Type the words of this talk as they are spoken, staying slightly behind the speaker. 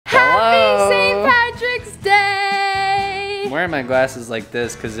I'm wearing my glasses like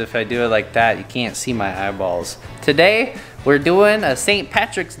this because if I do it like that, you can't see my eyeballs. Today, we're doing a St.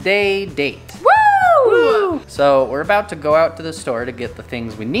 Patrick's Day date. Woo! So we're about to go out to the store to get the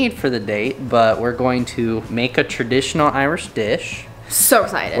things we need for the date, but we're going to make a traditional Irish dish. So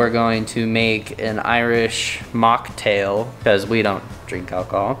excited. We're going to make an Irish mocktail because we don't drink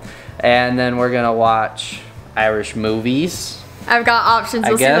alcohol. And then we're gonna watch Irish movies. I've got options,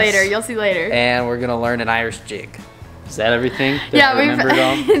 you'll see later, you'll see later. And we're gonna learn an Irish jig. Is that everything? Yeah,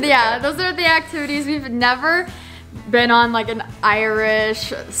 yeah, those are the activities. We've never been on like an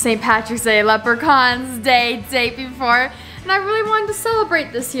Irish St. Patrick's Day, Leprechaun's Day date before. And I really wanted to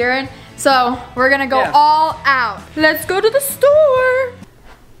celebrate this year. And so we're gonna go all out. Let's go to the store.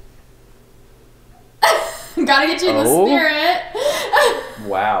 Gotta get you in the spirit.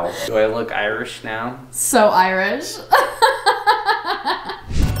 Wow. Do I look Irish now? So Irish.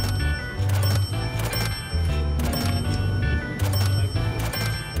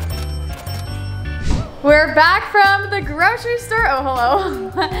 We're back from the grocery store. Oh, hello.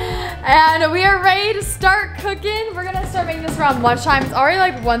 And we are ready to start cooking. We're gonna start making this around lunchtime. It's already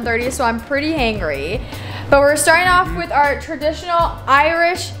like 1:30, so I'm pretty hangry. But we're starting off with our traditional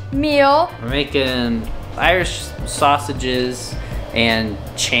Irish meal. We're making Irish sausages and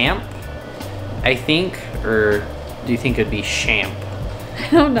champ, I think, or do you think it'd be champ? I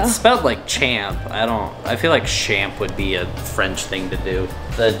don't know. It's spelled like champ. I feel like champ would be a French thing to do.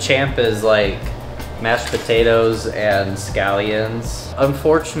 The champ is like mashed potatoes and scallions.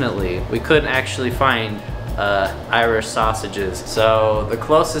 Unfortunately, we couldn't actually find Irish sausages. So the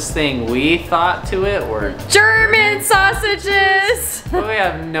closest thing we thought to it were German sausages. But we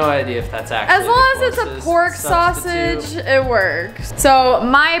have no idea if that's actually as long as it's a pork sausage, it works. So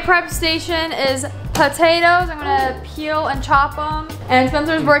my prep station is potatoes. I'm gonna peel and chop them. And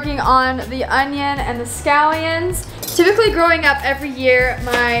Spencer's working on the onion and the scallions. Typically growing up every year,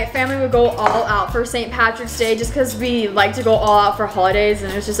 my family would go all out for St. Patrick's Day just because we like to go all out for holidays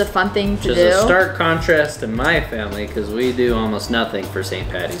and it was just a fun thing to do. Which is a stark contrast to my family because we do almost nothing for St.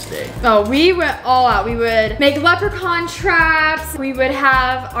 Patty's Day. Oh, we went all out. We would make leprechaun traps. We would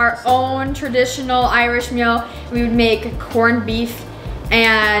have our own traditional Irish meal. We would make corned beef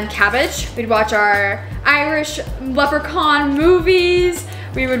and cabbage. We'd watch our Irish leprechaun movies.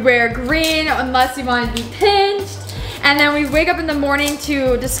 We would wear green unless we wanted to be pinched. And then we wake up in the morning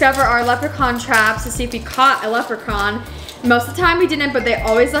to discover our leprechaun traps to see if we caught a leprechaun. Most of the time we didn't, but they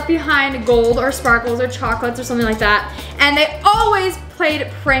always left behind gold or sparkles or chocolates or something like that. And they always played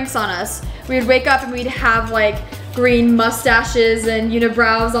pranks on us. We would wake up and we'd have like green mustaches and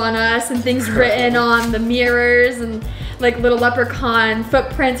unibrows on us and things written on the mirrors and like little leprechaun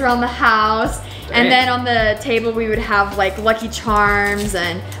footprints around the house. And then on the table we would have like Lucky Charms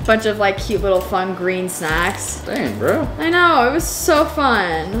and a bunch of like cute little fun green snacks. Dang, bro. I know, it was so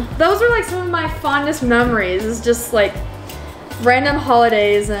fun. Those are like some of my fondest memories. It's just like random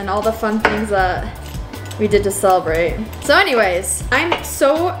holidays and all the fun things that we did to celebrate. So anyways, I'm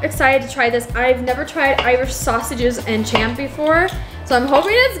so excited to try this. I've never tried Irish sausages and champ before, so I'm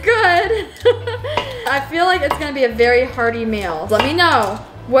hoping it's good. I feel like it's gonna be a very hearty meal. Let me know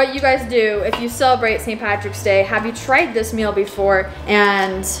what you guys do if you celebrate St. Patrick's Day. Have you tried this meal before?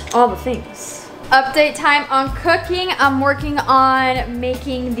 And all the things. Update time on cooking. I'm working on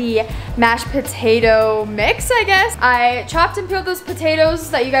making the mashed potato mix, I guess. I chopped and peeled those potatoes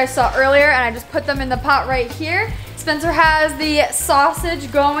that you guys saw earlier and I just put them in the pot right here. Spencer has the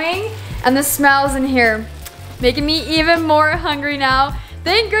sausage going and the smells in here making me even more hungry now.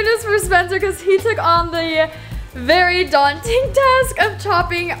 Thank goodness for Spencer because he took on the very daunting task of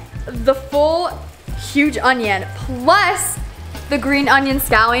chopping the full huge onion plus the green onion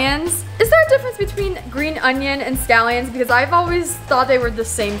scallions. Is there a difference between green onion and scallions? Because I've always thought they were the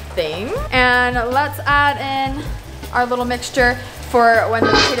same thing. And let's add in our little mixture for when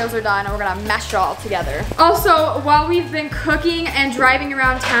the potatoes are done and we're gonna mash it all together. Also, while we've been cooking and driving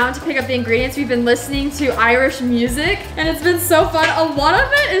around town to pick up the ingredients, we've been listening to Irish music and it's been so fun. A lot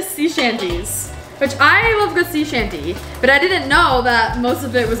of it is sea shanties, which I love good sea shanty, but I didn't know that most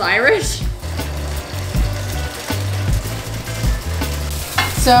of it was Irish.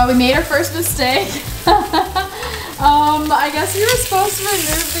 So we made our first mistake. I guess we were supposed to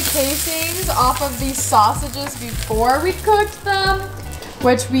remove the casings off of these sausages before we cooked them,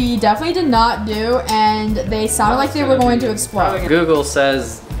 which we definitely did not do, and they sounded like they were going to explode. Google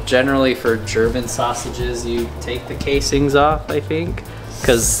says generally for German sausages you take the casings off, I think,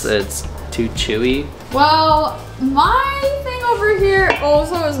 because it's too chewy. Well, my thing over here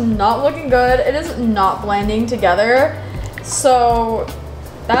also is not looking good. It is not blending together. So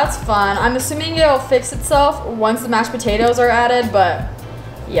That's fun. I'm assuming it'll fix itself once the mashed potatoes are added, but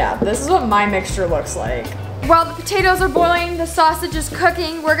yeah, this is what my mixture looks like. While the potatoes are boiling, the sausage is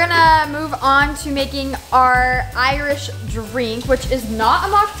cooking, we're gonna move on to making our Irish drink, which is not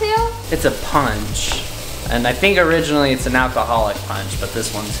a mocktail. It's a punch. And I think originally it's an alcoholic punch, but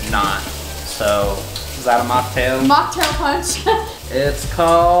this one's not. So, is that a mocktail? Mocktail punch. It's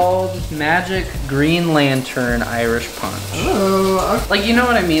called Magic Green Lantern Irish Punch. Ooh, okay. Like, you know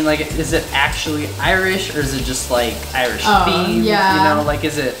what I mean? Like, is it actually Irish or is it just like Irish themed? Yeah. You know, like,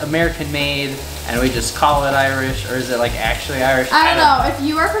 is it American made and we just call it Irish, or is it like actually Irish? I don't know. If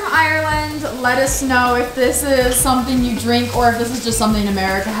you are from Ireland, let us know if this is something you drink or if this is just something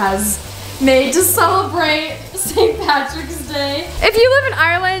America has made to celebrate St. Patrick's Day. If you live in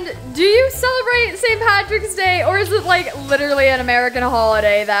Ireland, do you celebrate St. Patrick's Day, or is it like literally an American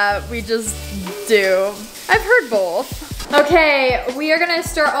holiday that we just do? I've heard both. Okay, we are gonna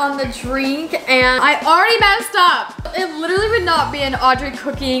start on the drink, and I already messed up. It literally would not be an Audrey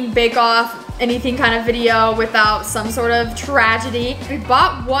cooking bake-off anything kind of video without some sort of tragedy. We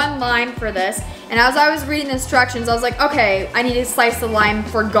bought 1 lime for this, and as I was reading the instructions, I was like, okay, I need to slice the lime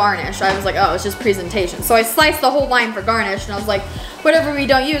for garnish. I was like, oh, it's just presentation. So I sliced the whole lime for garnish, and I was like, whatever we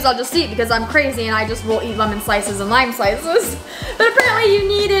don't use, I'll just eat because I'm crazy and I just will eat lemon slices and lime slices. But apparently you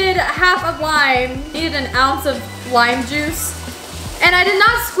needed half of lime, you needed an ounce of lime juice. And I did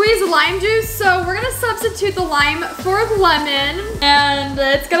not squeeze the lime juice, so we're gonna substitute the lime for lemon, and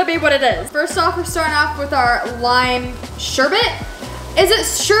it's gonna be what it is. First off, we're starting off with our lime sherbet. Is it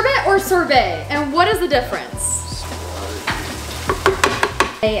sherbet or sorbet? And what is the difference?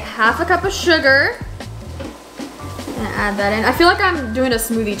 A half a cup of sugar. And add that in. I feel like I'm doing a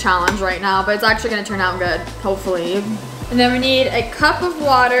smoothie challenge right now, but it's actually gonna turn out good, hopefully. And then we need a cup of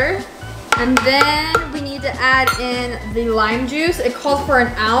water. And then we need to add in the lime juice. It calls for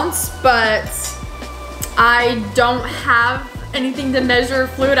 1 ounce, but I don't have anything to measure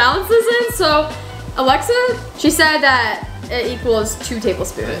fluid ounces in. So Alexa, she said that it equals 2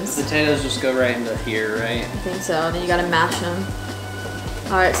 tablespoons. The potatoes just go right into here, right? I think so, then you gotta mash them.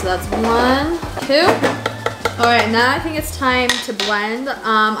 All right, so that's 1, 2. All right, now I think it's time to blend.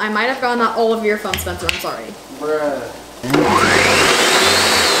 I might have gotten that all over your phone, Spencer, I'm sorry. Bruh.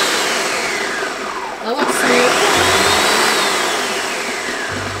 That looks smooth.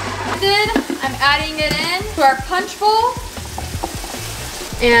 I'm adding it in to our punch bowl.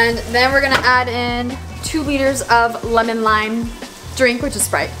 And then we're gonna add in 2 liters of lemon lime drink, which is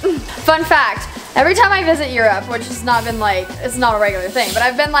Sprite. Fun fact, every time I visit Europe, which has not been like, it's not a regular thing, but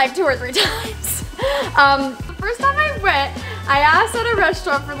I've been like 2 or 3 times. The first time I went, I asked at a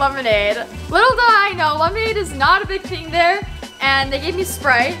restaurant for lemonade. Little do I know, lemonade is not a big thing there, and they gave me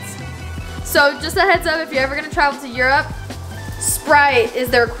Sprite. So just a heads up, if you're ever gonna travel to Europe, Sprite is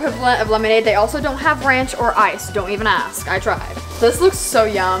their equivalent of lemonade. They also don't have ranch or ice. Don't even ask, I tried. This looks so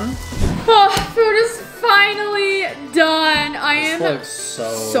yum. Oh, food is finally done. I am looks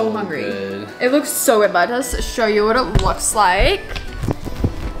so hungry. Good. It looks so good. Let us show you what it looks like.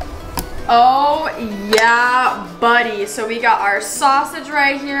 Oh yeah, buddy. So we got our sausage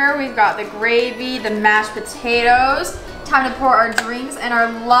right here. We've got the gravy, the mashed potatoes. Time to pour our drinks in our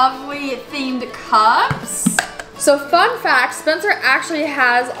lovely themed cups. So fun fact, Spencer actually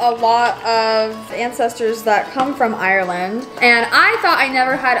has a lot of ancestors that come from Ireland, and I thought I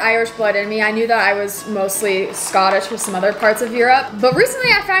never had Irish blood in me. I knew that I was mostly Scottish with some other parts of Europe, but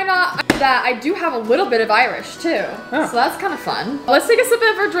recently I found out that I do have a little bit of Irish too. Oh. So that's kind of fun. Let's take a sip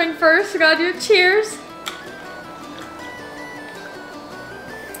of our drink first. We gotta do cheers.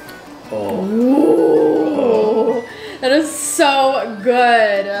 Oh. Ooh. That is so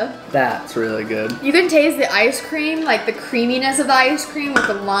good. That's really good. You can taste the ice cream, like the creaminess of the ice cream with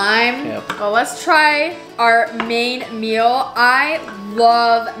the lime. Yep. Well, let's try our main meal. I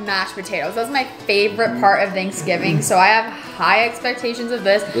love mashed potatoes. That's my favorite part of Thanksgiving, so I have high expectations of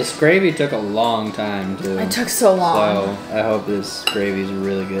this. This gravy took a long time too. It took so long. So I hope this gravy is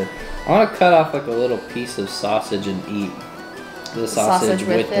really good. I want to cut off like a little piece of sausage and eat the sausage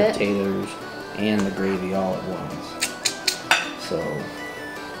with potatoes and the gravy all at once. So.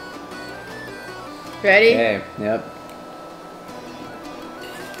 Ready? Okay, yep.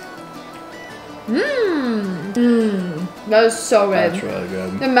 That is so good. That's really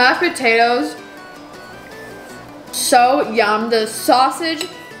good. The mashed potatoes, so yum. The sausage,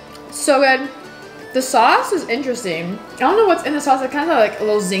 so good. The sauce is interesting. I don't know what's in the sauce. It kind of like a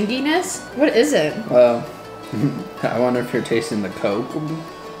little zinginess. What is it? I wonder if you're tasting the Coke.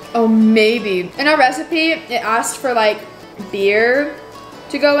 Oh, maybe. In our recipe, it asked for like beer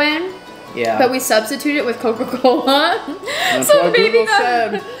to go in, Yeah. But we substitute it with Coca-Cola. That's So what maybe Google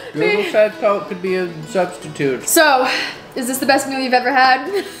that- said. Google said Coke could be a substitute. So, is this the best meal you've ever had?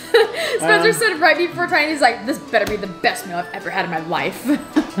 Spencer said right before trying, he's like, this better be the best meal I've ever had in my life. And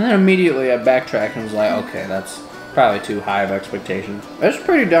then immediately I backtracked and was like, okay, that's probably too high of expectation. It's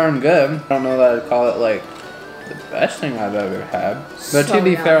pretty darn good. I don't know that I'd call it like the best thing I've ever had. But So to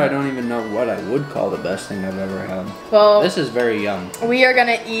be fair, yum. I don't even know what I would call the best thing I've ever had. Well, This is very yum. we are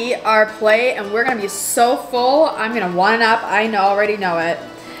gonna eat our plate and we're gonna be so full. I'm gonna want it up. I already know it.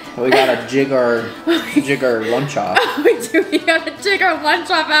 We gotta jig our lunch off. We do. We gotta jig our lunch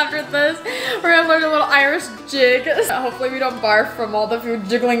off after this. We're gonna learn a little Irish jig. Hopefully we don't barf from all the food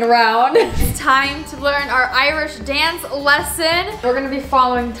jiggling around. It's time to learn our Irish dance lesson. We're gonna be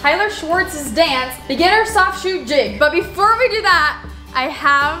following Tyler Schwartz's dance, beginner soft shoe jig. But before we do that, I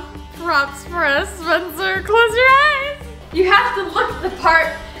have props for us, Spencer. Close your eyes. You have to look the part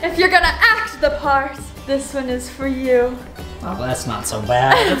if you're gonna act the part. This one is for you. Oh, that's not so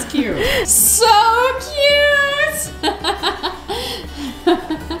bad. That's cute. So cute!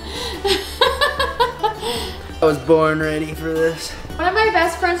 I was born ready for this. One of my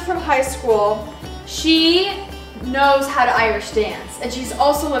best friends from high school, she knows how to Irish dance, and she's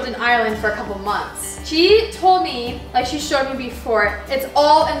also lived in Ireland for a couple months. She told me, like she showed me before, it's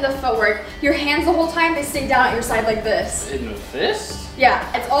all in the footwork. Your hands the whole time, they stay down at your side like this. In the fist?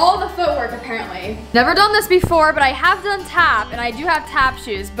 Yeah, it's all the footwork apparently. Never done this before, but I have done tap, and I do have tap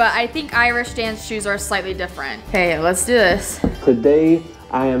shoes, but I think Irish dance shoes are slightly different. Okay, let's do this. Today,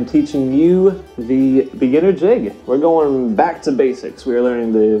 I am teaching you the beginner jig. We're going back to basics. We are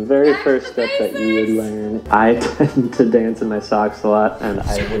learning the very first step that you would learn. I tend to dance in my socks a lot, and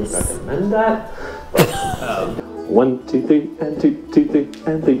I wouldn't recommend that. 1, 2, 3, and 2, 2, 3,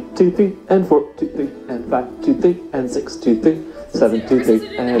 and 3, 2, 3, and 4, 2, 3, and 5, 2, 3, and 6, 2, 3, 7, 2,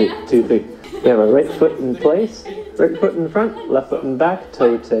 3, and 8, 2, 3. We have our right foot in place, right foot in front, left foot in back,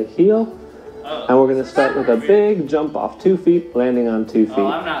 toe to heel. And we're gonna start with a big jump off 2 feet, landing on 2 feet. Oh,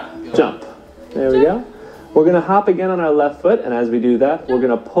 I'm not good. Jump. There we go. We're gonna hop again on our left foot, and as we do that, we're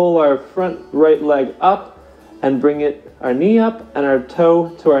gonna pull our front right leg up and bring our knee up and our toe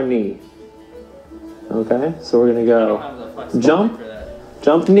to our knee. Okay, so we're gonna go jump,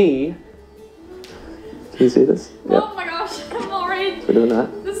 jump knee. Can you see this? Yep. Oh my gosh, I'm already. So we're doing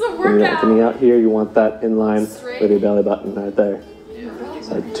that. This is a Bring the knee workout. out here. You want that in line with your belly button right there.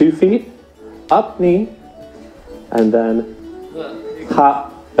 So 2 feet, up knee, and then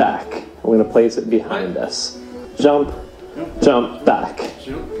hop back. We're gonna place it behind us. Jump, jump back.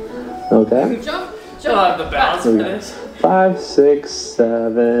 Okay. Jump, Still have the balance for Here we go. this. 5, 6,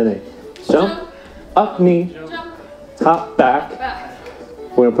 7, 8. Jump, up knee, jump, hop back. back.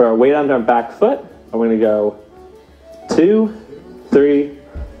 We're gonna put our weight onto our back foot, and we're gonna go 2, 3,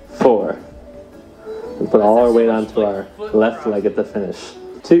 4. And put all our weight onto our left leg at the finish.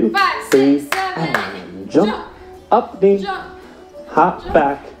 2, 5, 3, 6, 7, 8. and jump, up knee, Jump, hop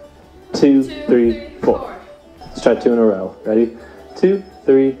back. 2, 2, 3, 4. Let's try 2 in a row. Ready? 2,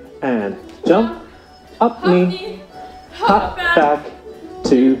 3, and jump, up Hop knee, knee, hop back.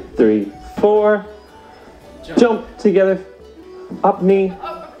 2, 3, 4. Jump together, up knee,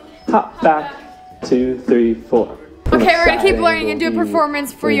 hop back. 2, 3, 4. Okay, we're gonna keep learning and do a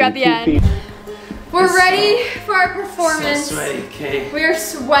performance for you at the end. We're ready for our performance. So sweaty, okay. We are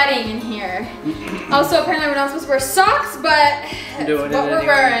sweating in here. Also, apparently we're not supposed to wear socks, but I'm doing what it we're anyway.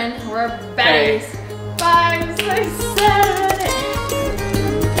 wearing. We're baddies. 5, 6, 7,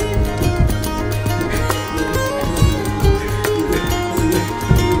 8.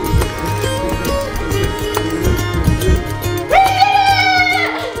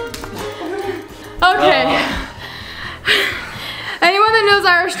 Okay. Anyone that knows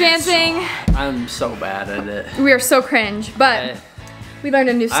Irish dancing, I'm so bad at it. we are so cringe, but we learned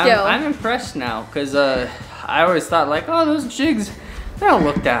a new skill. I'm impressed now, because I always thought like, oh, those jigs, they don't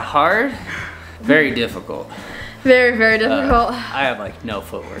look that hard. Very difficult. Very, very difficult. I have like no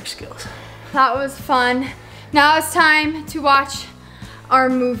footwork skills. That was fun. Now it's time to watch our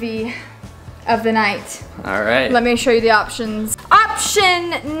movie of the night. All right. Let me show you the options.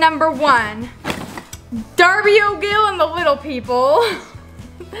 Option number 1, Darby O'Gill and the Little People.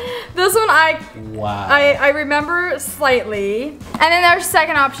 This one Wow. I remember slightly. And then our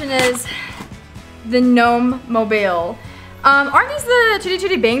second option is the Gnome Mobile. Aren't these the Chitty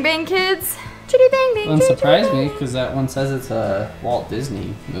Chitty Bang Bang kids? Chitty Bang Bang. Doesn't chitty surprise chitty me bang. because that one says it's a Walt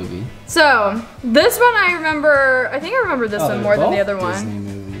Disney movie. So this one I remember. I think I remember this one they're more than the both other one. Disney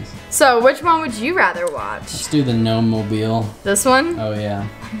movies. So which one would you rather watch? Let's do the Gnome Mobile. This one? Oh yeah.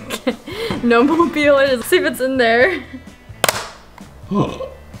 Gnome Mobile it is. See if it's in there.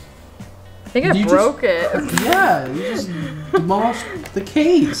 think I broke it. Yeah, you just demolished the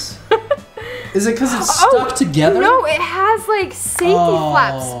case. Is it because it's stuck together? No, it has like safety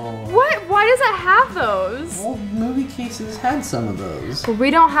flaps. What? Why does it have those? Well, movie cases had some of those. But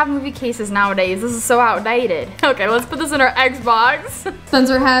we don't have movie cases nowadays. This is so outdated. Okay, let's put this in our Xbox.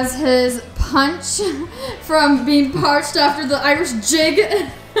 Spencer has his punch from being parched after the Irish jig.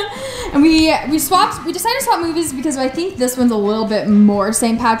 And we decided to swap movies because I think this one's a little bit more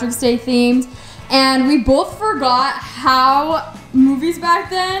St. Patrick's Day themed. And we both forgot how movies back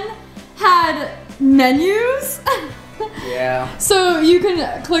then had menus. Yeah. So you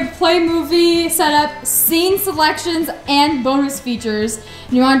can click play movie, set up scene selections and bonus features.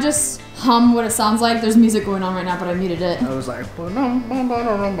 And you want to just hum what it sounds like. There's music going on right now, but I muted it. I was like, or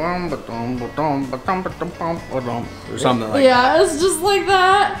something like Yeah, it's just like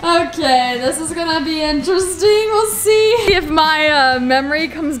that. Okay, this is gonna be interesting. We'll see if my memory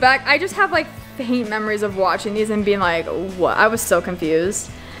comes back. I just have like faint memories of watching these and being like, what? I was so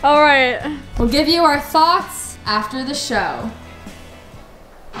confused. All right, we'll give you our thoughts after the show.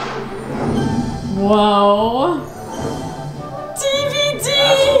 Whoa.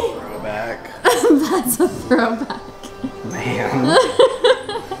 DVD! throwback. That's a throwback. Man.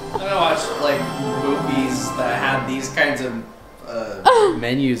 I watched like movies that had these kinds of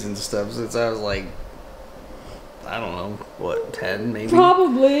menus and stuff since I was like, I don't know, what, 10 maybe?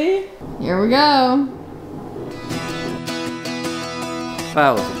 Probably. Here we go.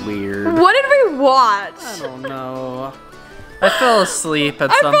 That was weird. What did we watch? I don't know. I fell asleep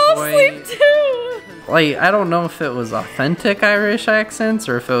at some I fell point. asleep too. Like, I don't know if it was authentic Irish accents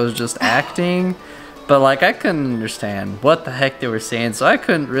or if it was just acting, but like I couldn't understand what the heck they were saying, so I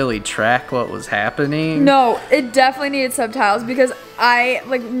couldn't really track what was happening. No, it definitely needed subtitles because I,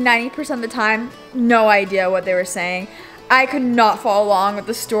 like 90% of the time, no idea what they were saying. I could not follow along with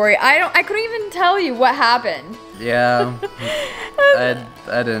the story. I couldn't even tell you what happened. Yeah. I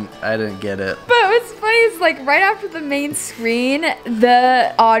didn't get it. But what's funny is like right after the main screen,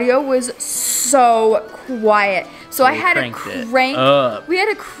 the audio was so quiet. So I had to crank up. We had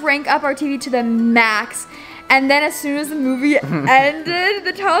to crank up our TV to the max. And then as soon as the movie ended,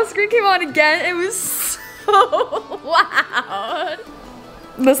 the title screen came on again. It was so loud.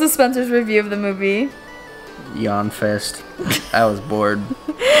 This is Spencer's review of the movie. Yawn fest. I was bored.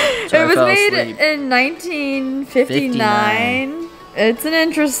 So it was made in 1959. It's an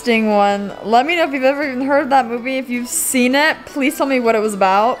interesting one. Let me know if you've ever even heard of that movie. If you've seen it, please tell me what it was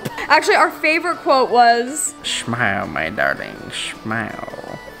about. Actually, our favorite quote was, "Smile, my darling,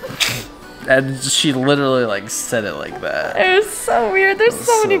 smile." And she literally like said it like that. it was so weird. There's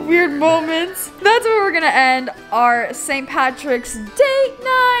so many weird moments. That's where we're gonna end our St. Patrick's date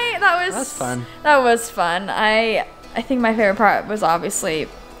night. That's fun. That was fun. I think my favorite part was obviously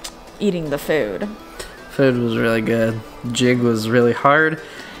eating the food. Food was really good. Jig was really hard,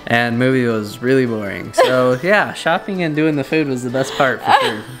 and movie was really boring. So yeah, shopping and doing the food was the best part for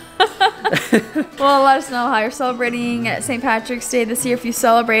sure. Well, let us know how you're celebrating St. Patrick's Day this year if you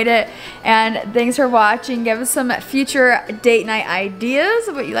celebrate it. And thanks for watching. Give us some future date night ideas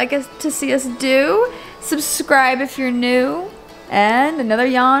of what you'd like us to see us do. Subscribe if you're new. And another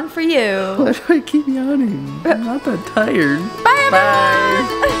yawn for you. Why do I keep yawning? I'm not that tired. Bye,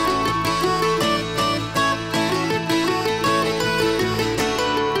 everyone.